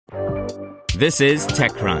This is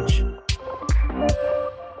TechCrunch.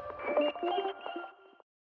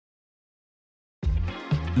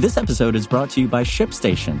 This episode is brought to you by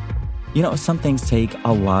ShipStation. You know, some things take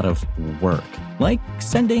a lot of work, like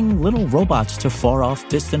sending little robots to far-off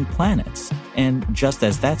distant planets. And just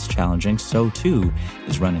as that's challenging, so too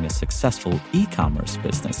is running a successful e-commerce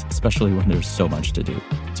business, especially when there's so much to do.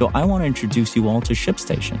 So I want to introduce you all to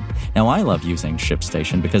ShipStation. Now, I love using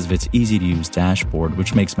ShipStation because of its easy-to-use dashboard,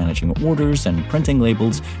 which makes managing orders and printing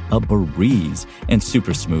labels a breeze and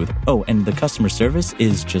super smooth. Oh, and the customer service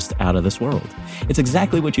is just out of this world. It's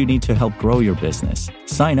exactly what you need to help grow your business.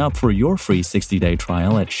 Sign up for your free 60-day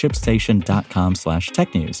trial at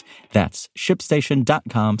shipstation.com/technews. That's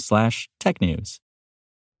shipstation.com/technews.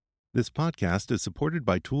 This podcast is supported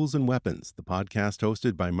by Tools and Weapons, the podcast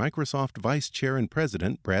hosted by Microsoft Vice Chair and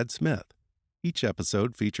President Brad Smith. Each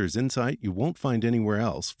episode features insight you won't find anywhere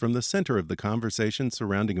else from the center of the conversation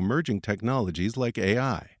surrounding emerging technologies like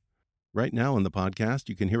AI. Right now in the podcast,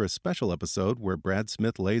 you can hear a special episode where Brad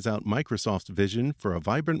Smith lays out Microsoft's vision for a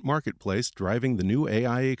vibrant marketplace driving the new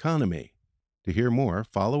AI economy. To hear more,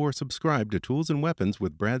 follow or subscribe to Tools and Weapons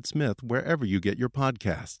with Brad Smith wherever you get your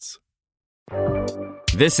podcasts.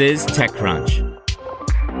 This is TechCrunch.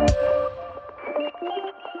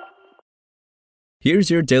 Here's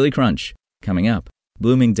your Daily Crunch. Coming up,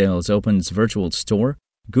 Bloomingdale's opens virtual store,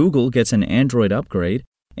 Google gets an Android upgrade,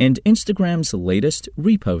 and Instagram's latest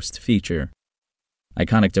repost feature.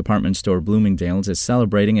 Iconic department store Bloomingdale's is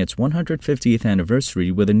celebrating its 150th anniversary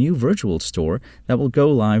with a new virtual store that will go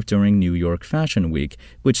live during New York Fashion Week,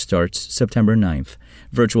 which starts September 9th.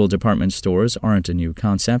 Virtual department stores aren't a new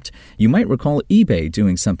concept. You might recall eBay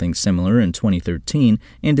doing something similar in 2013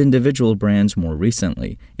 and individual brands more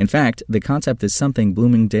recently. In fact, the concept is something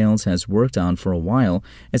Bloomingdale's has worked on for a while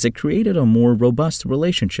as it created a more robust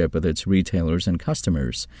relationship with its retailers and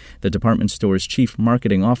customers. The department store's chief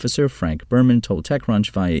marketing officer, Frank Berman, told TechCrunch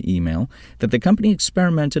via email that the company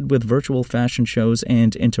experimented with virtual fashion shows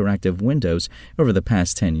and interactive windows over the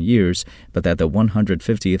past 10 years, but that the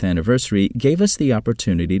 150th anniversary gave us the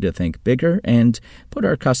opportunity to think bigger and put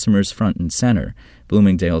our customers front and center.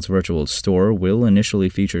 Bloomingdale's virtual store will initially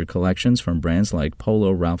feature collections from brands like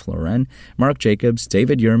Polo Ralph Lauren, Marc Jacobs,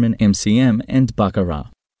 David Yurman, MCM, and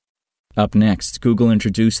Baccarat. Up next, Google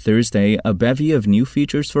introduced Thursday a bevy of new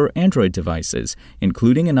features for Android devices,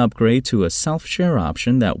 including an upgrade to a self-share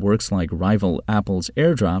option that works like rival Apple's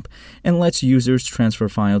AirDrop and lets users transfer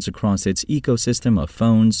files across its ecosystem of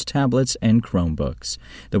phones, tablets, and Chromebooks.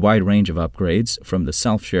 The wide range of upgrades, from the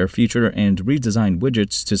self-share feature and redesigned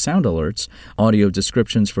widgets to sound alerts, audio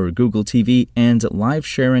descriptions for Google TV, and live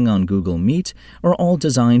sharing on Google Meet, are all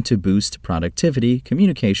designed to boost productivity,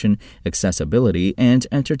 communication, accessibility, and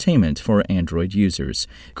entertainment for Android users.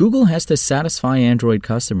 Google has to satisfy Android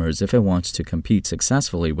customers if it wants to compete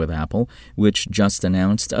successfully with Apple, which just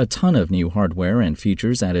announced a ton of new hardware and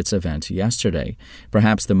features at its event yesterday.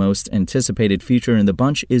 Perhaps the most anticipated feature in the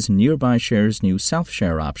bunch is Nearby Share's new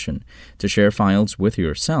self-share option. To share files with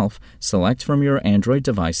yourself, select from your Android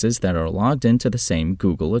devices that are logged into the same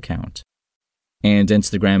Google account. And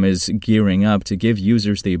Instagram is gearing up to give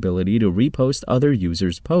users the ability to repost other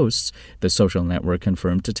users' posts, the social network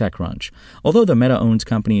confirmed to TechCrunch. Although the Meta-owned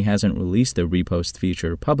company hasn't released the repost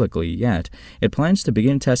feature publicly yet, it plans to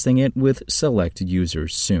begin testing it with select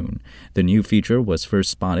users soon. The new feature was first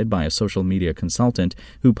spotted by a social media consultant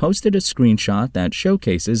who posted a screenshot that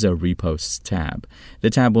showcases a reposts tab. The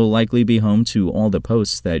tab will likely be home to all the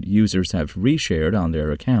posts that users have reshared on their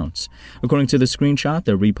accounts. According to the screenshot,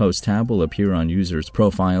 the repost tab will appear on users'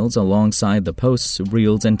 profiles alongside the posts,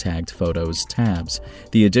 reels, and tagged photos tabs.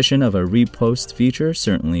 The addition of a repost feature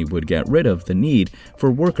certainly would get rid of the need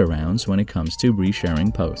for workarounds when it comes to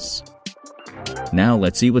resharing posts. Now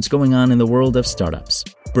let's see what's going on in the world of startups.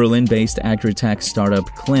 Berlin-based agri-tech startup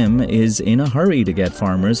Klim is in a hurry to get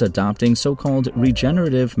farmers adopting so-called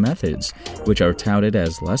regenerative methods, which are touted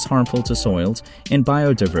as less harmful to soils and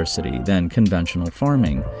biodiversity than conventional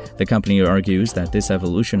farming. The company argues that this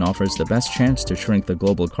evolution offers the best chance to shrink the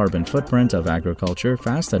global carbon footprint of agriculture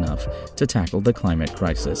fast enough to tackle the climate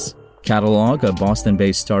crisis. Catalog, a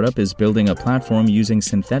Boston-based startup, is building a platform using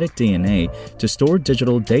synthetic DNA to store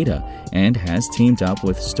digital data and has teamed up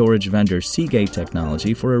with storage vendor Seagate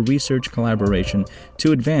Technology for a research collaboration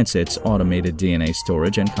to advance its automated DNA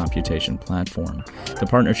storage and computation platform. The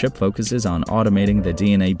partnership focuses on automating the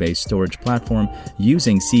DNA-based storage platform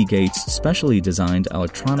using Seagate's specially designed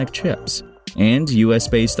electronic chips. And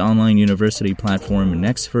U.S.-based online university platform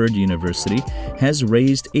Nexford University has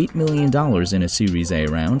raised $8 million in a Series A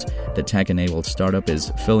round. The tech-enabled startup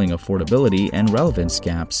is filling affordability and relevance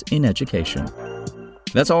gaps in education.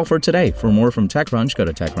 That's all for today. For more from TechCrunch, go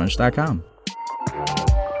to TechCrunch.com.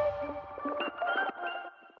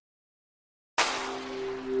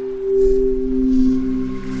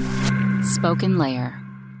 SpokenLayer.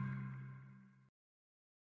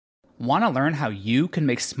 Want to learn how you can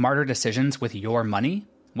make smarter decisions with your money?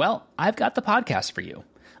 Well, I've got the podcast for you.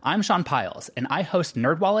 I'm Sean Piles, and I host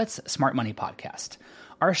NerdWallet's Smart Money Podcast.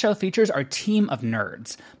 Our show features our team of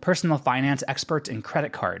nerds, personal finance experts in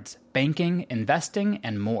credit cards, banking, investing,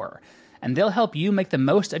 and more. And they'll help you make the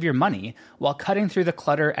most of your money while cutting through the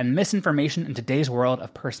clutter and misinformation in today's world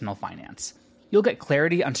of personal finance. You'll get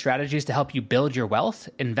clarity on strategies to help you build your wealth,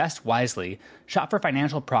 invest wisely, shop for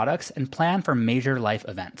financial products, and plan for major life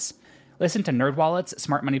events. Listen to NerdWallet's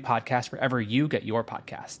Smart Money Podcast wherever you get your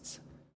podcasts.